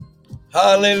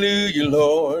Hallelujah,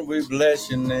 Lord, we bless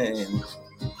your name.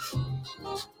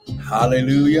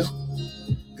 Hallelujah.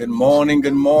 Good morning,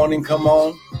 come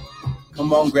on.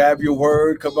 Come on, grab your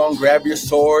word. Come on, grab your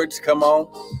swords. Come on.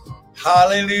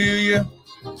 Hallelujah.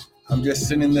 I'm just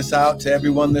sending this out to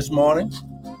everyone this morning.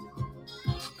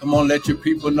 Come on, let your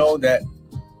people know that,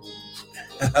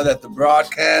 that the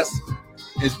broadcast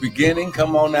is beginning.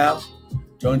 Come on now.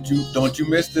 Don't you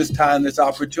miss this time, this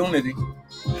opportunity.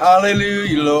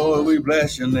 Hallelujah, Lord, we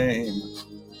bless your name.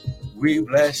 We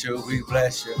bless you, we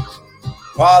bless you.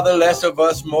 Father, less of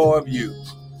us, more of you.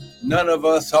 None of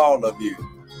us, all of you.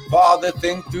 Father,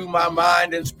 think through my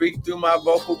mind and speak through my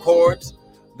vocal cords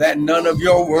that none of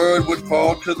your word would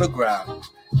fall to the ground.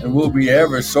 And we'll be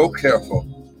ever so careful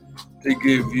to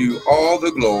give you all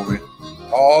the glory,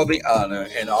 all the honor,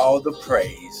 and all the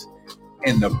praise.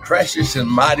 In the precious and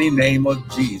mighty name of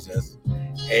Jesus.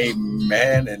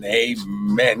 Amen and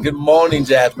amen. Good morning,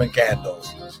 Jasmine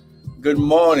Candles. Good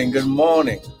morning, good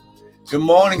morning. Good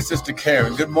morning, Sister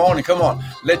Karen. Good morning. Come on.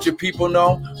 Let your people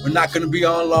know we're not going to be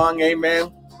on long.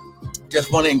 Amen.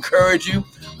 Just want to encourage you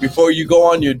before you go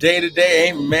on your day to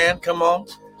day. Amen. Come on.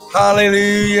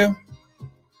 Hallelujah.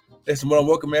 Listen, I want to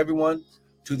welcome everyone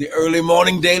to the early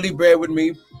morning daily bread with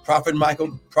me, Prophet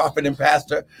and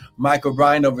Pastor Michael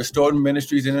Bryan of Restored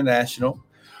Ministries International,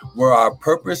 where our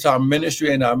purpose, our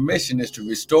ministry, and our mission is to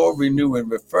restore, renew, and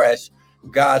refresh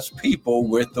God's people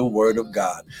with the word of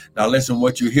God. Now listen,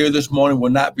 what you hear this morning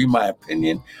will not be my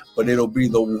opinion, but it'll be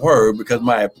the word, because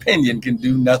my opinion can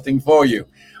do nothing for you.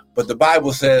 But the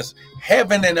Bible says,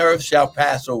 heaven and earth shall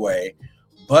pass away,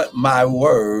 but my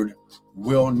word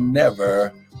will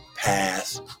never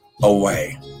pass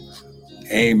away.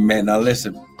 Amen. Now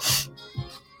listen,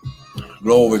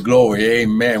 glory,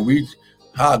 amen.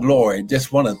 Glory.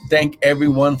 Just want to thank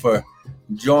everyone for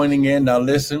joining in. Now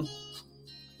listen,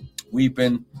 we've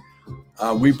been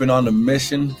on the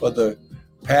mission for the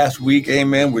past week.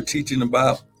 Amen. We're teaching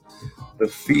about the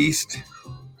Feast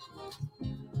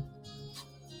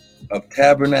of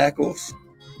Tabernacles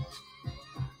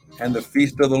and the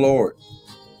Feast of the Lord.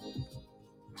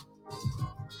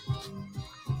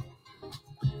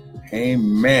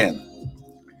 Amen.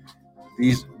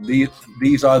 These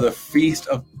are the Feast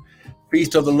of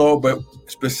the Lord, but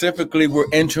specifically we're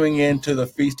entering into the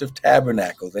Feast of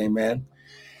Tabernacles. Amen.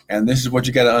 And this is what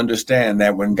you got to understand,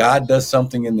 that when God does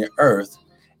something in the earth,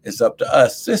 it's up to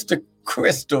us. Sister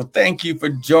Crystal, thank you for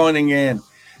joining in.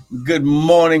 Good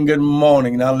morning.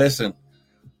 Now listen,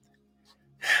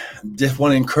 just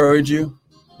want to encourage you.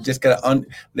 Just got to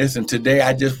listen. Today,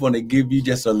 I just want to give you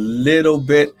just a little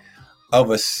bit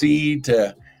of a seed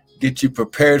to get you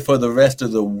prepared for the rest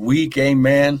of the week.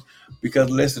 Amen. Because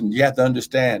listen, you have to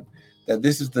understand that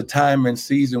this is the time and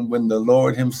season when the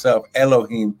Lord himself,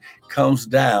 Elohim, comes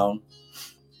down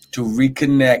to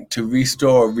reconnect, to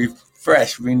restore,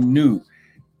 refresh, renew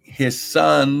his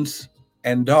sons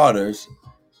and daughters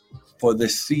for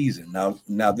this season.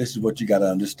 Now this is what you got to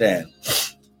understand.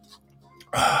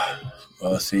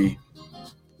 Well, see,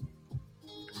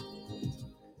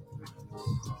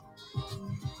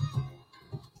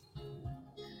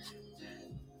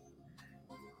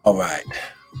 all right.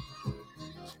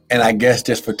 And I guess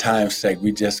just for time's sake,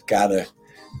 we just got to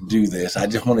do this. I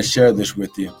just want to share this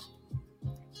with you.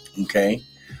 Okay.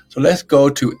 So let's go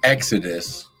to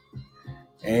Exodus.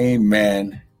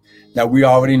 Amen. Now we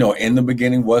already know in the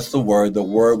beginning was the Word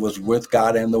was with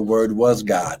God, and the Word was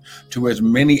God. To as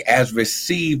many as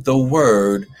received the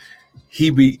Word,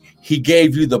 he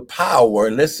gave you the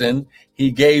power. Listen, he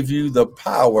gave you the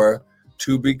power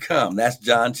to become. That's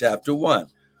John chapter 1.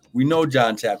 We know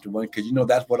John chapter 1 because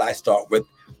that's what I start with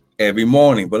every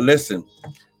morning. But listen,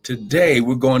 today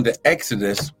we're going to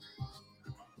Exodus.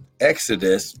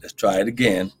 Let's try it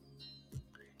again.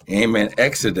 Amen.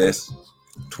 Exodus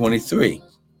 23.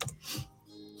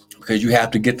 Because you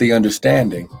have to get the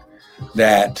understanding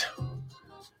that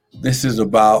this is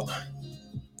about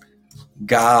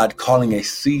God calling a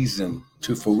season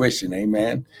to fruition.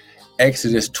 Amen.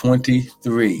 Exodus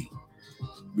 23.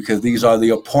 Because these are the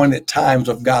appointed times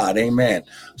of God. Amen.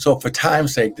 So for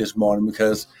time's sake this morning,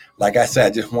 because like I said, I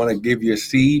just want to give you a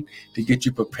seed to get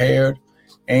you prepared.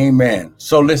 Amen.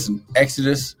 So listen,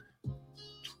 Exodus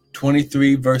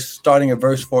 23, starting at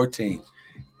verse 14.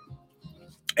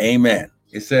 Amen.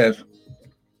 It says,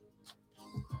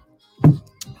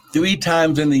 3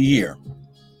 times in the year,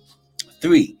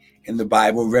 3 in the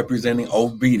Bible representing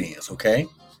obedience, okay?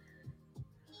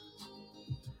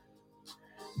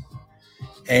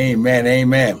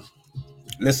 Amen.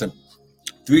 Listen,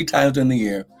 3 times in the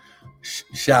year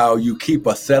shall you keep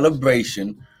a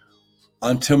celebration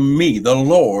unto me, the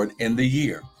Lord, in the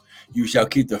year. You shall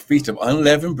keep the feast of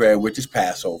unleavened bread, which is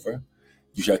Passover.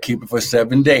 You shall keep it for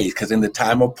 7 days, because in the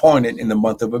time appointed in the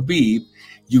month of Abib,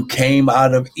 you came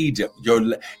out of Egypt.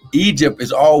 Egypt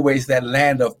is always that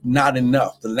land of not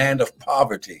enough, the land of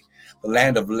poverty, the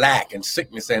land of lack and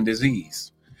sickness and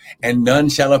disease. And none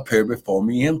shall appear before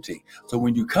me empty. So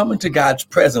when you come into God's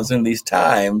presence in these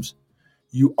times,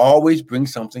 you always bring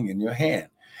something in your hand.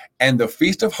 And the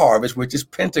Feast of Harvest, which is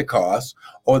Pentecost,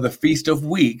 or the Feast of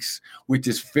Weeks, which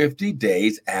is 50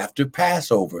 days after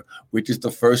Passover, which is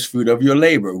the first fruit of your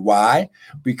labor. Why?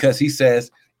 Because he says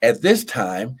at this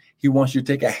time, he wants you to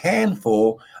take a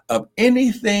handful of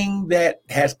anything that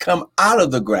has come out of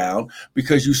the ground,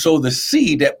 because you sow the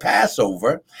seed at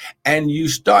Passover and you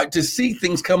start to see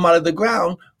things come out of the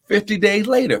ground 50 days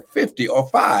later, 50 or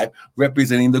 5,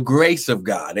 representing the grace of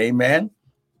God. Amen.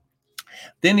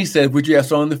 Then he says, which you have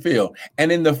sown in the field.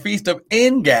 And in the Feast of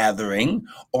Ingathering,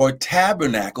 or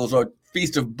Tabernacles, or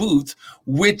Feast of Booths,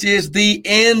 which is the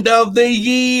end of the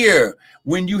year,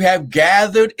 when you have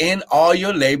gathered in all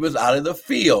your labors out of the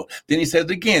field. Then he says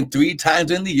again, 3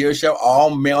 times in the year shall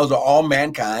all males or all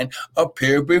mankind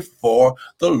appear before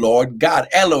the Lord God,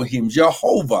 Elohim,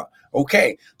 Jehovah.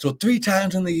 Okay, so 3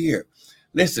 times in the year.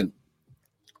 Listen,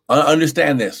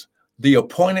 understand this. The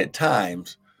appointed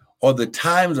times, or the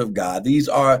times of God, these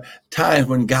are times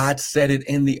when God set it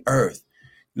in the earth.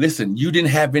 Listen, you didn't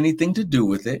have anything to do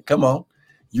with it. Come on.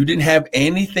 You didn't have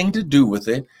anything to do with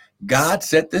it. God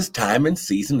set this time and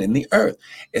season in the earth.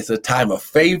 It's a time of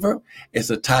favor. It's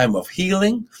a time of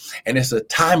healing. And it's a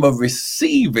time of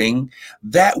receiving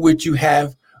that which you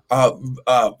have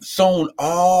sown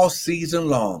all season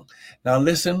long. Now,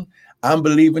 listen, I'm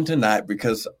believing tonight,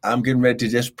 because I'm getting ready to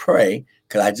just pray,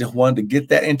 because I just wanted to get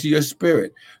that into your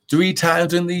spirit. 3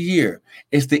 times in the year.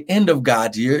 It's the end of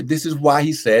God's year. This is why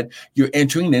he said you're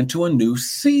entering into a new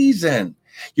season.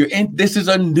 This is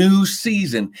a new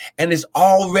season, and it's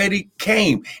already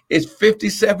came. It's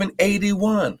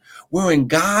 5781. We're in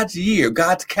God's year,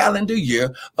 God's calendar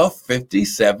year of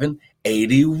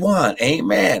 5781.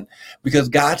 Amen. Because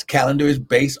God's calendar is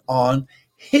based on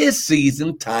his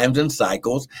season, times, and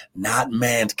cycles, not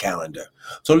man's calendar.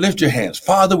 So lift your hands.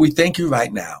 Father, we thank you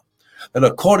right now that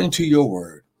according to your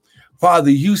word,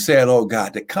 Father, you said, oh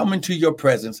God, to come into your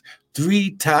presence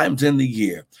 3 times in the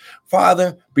year.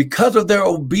 Father, because of their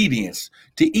obedience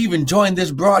to even join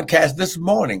this broadcast this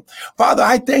morning, Father,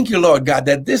 I thank you, Lord God,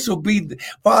 that this will be,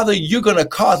 Father, you're going to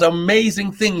cause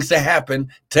amazing things to happen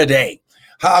today.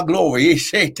 Ha, glory.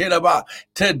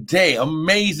 Today,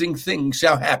 amazing things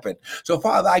shall happen. So,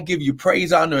 Father, I give you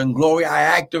praise, honor, and glory. I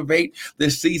activate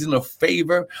this season of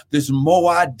favor, this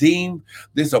Moadim,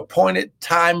 this appointed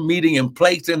time, meeting, and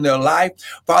place in their life.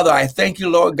 Father, I thank you,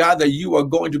 Lord God, that you are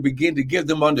going to begin to give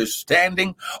them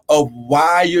understanding of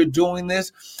why you're doing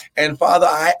this. And Father,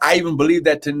 I even believe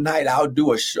that tonight I'll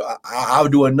do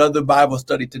another Bible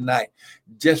study tonight,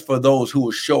 just for those who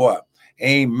will show up.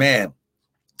 Amen.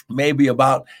 Maybe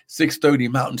about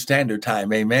 6:30 Mountain Standard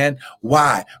Time. Amen.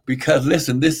 Why? Because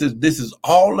listen, this is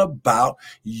all about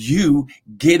you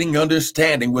getting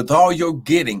understanding. With all your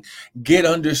getting, get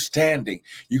understanding.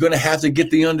 You're going to have to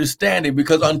get the understanding,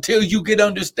 because until you get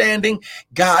understanding,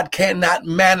 God cannot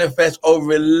manifest or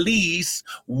release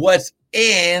what's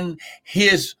in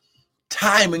his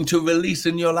timing to release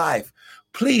in your life.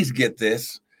 Please get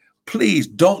this. Please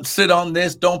don't sit on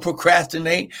this. Don't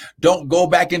procrastinate. Don't go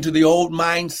back into the old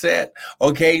mindset.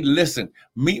 Okay, listen,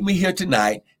 meet me here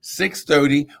tonight,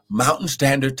 6:30 Mountain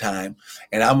Standard Time,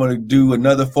 and I'm going to do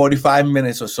another 45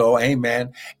 minutes or so.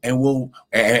 Amen. And we'll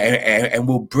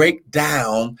break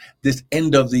down this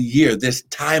end of the year, this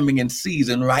timing and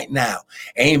season right now.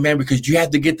 Amen. Because you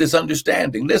have to get this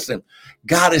understanding. Listen,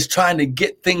 God is trying to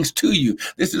get things to you.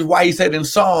 This is why he said in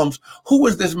Psalms, who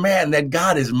is this man that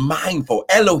God is mindful?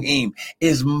 Elohim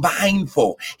is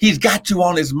mindful. He's got you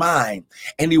on his mind,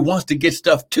 and he wants to get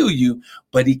stuff to you,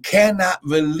 but he cannot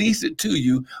release it to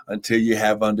you until you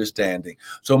have understanding.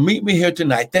 So meet me here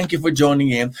tonight. Thank you for joining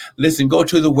in. Listen, go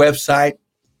to the website.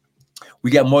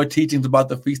 We got more teachings about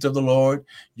the Feast of the Lord.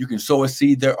 You can sow a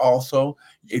seed there also.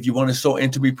 If you want to sow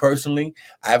into me personally,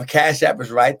 I have a Cash App. It's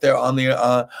right there on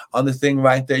the thing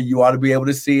right there. You ought to be able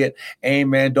to see it.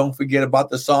 Amen. Don't forget about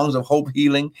the Songs of Hope,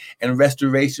 Healing, and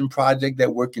Restoration project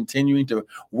that we're continuing to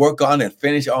work on and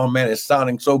finish. Oh, man, it's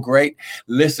sounding so great.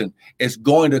 Listen, it's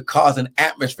going to cause an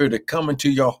atmosphere to come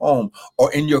into your home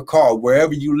or in your car,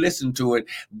 wherever you listen to it,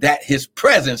 that his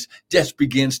presence just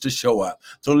begins to show up.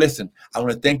 So listen, I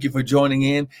want to thank you for joining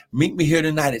in. Meet me here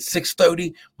tonight at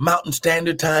 6:30 Mountain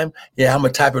Standard Time. Yeah, I'm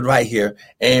going to type it right here.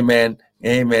 Amen.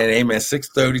 Amen. Amen.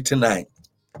 6:30 tonight.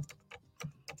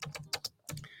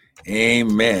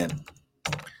 Amen.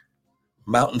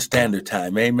 Mountain Standard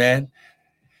Time. Amen.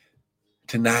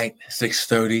 Tonight,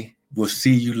 6:30. We'll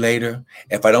see you later.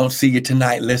 If I don't see you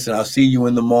tonight, listen, I'll see you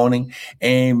in the morning.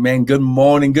 Amen. Good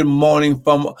morning. Good morning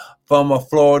from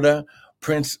Florida.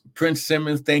 Prince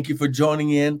Simmons, thank you for joining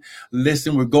in.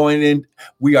 Listen, we're going in.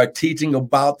 We are teaching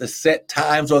about the set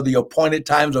times or the appointed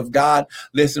times of God.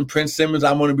 Listen, Prince Simmons,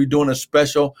 I'm going to be doing a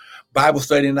special Bible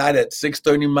study tonight at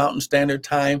 6:30 Mountain Standard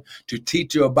Time to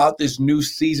teach you about this new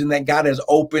season that God has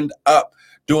opened up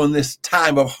during this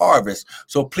time of harvest.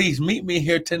 So please meet me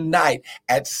here tonight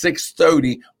at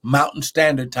 6:30 Mountain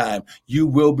Standard Time. You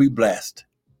will be blessed.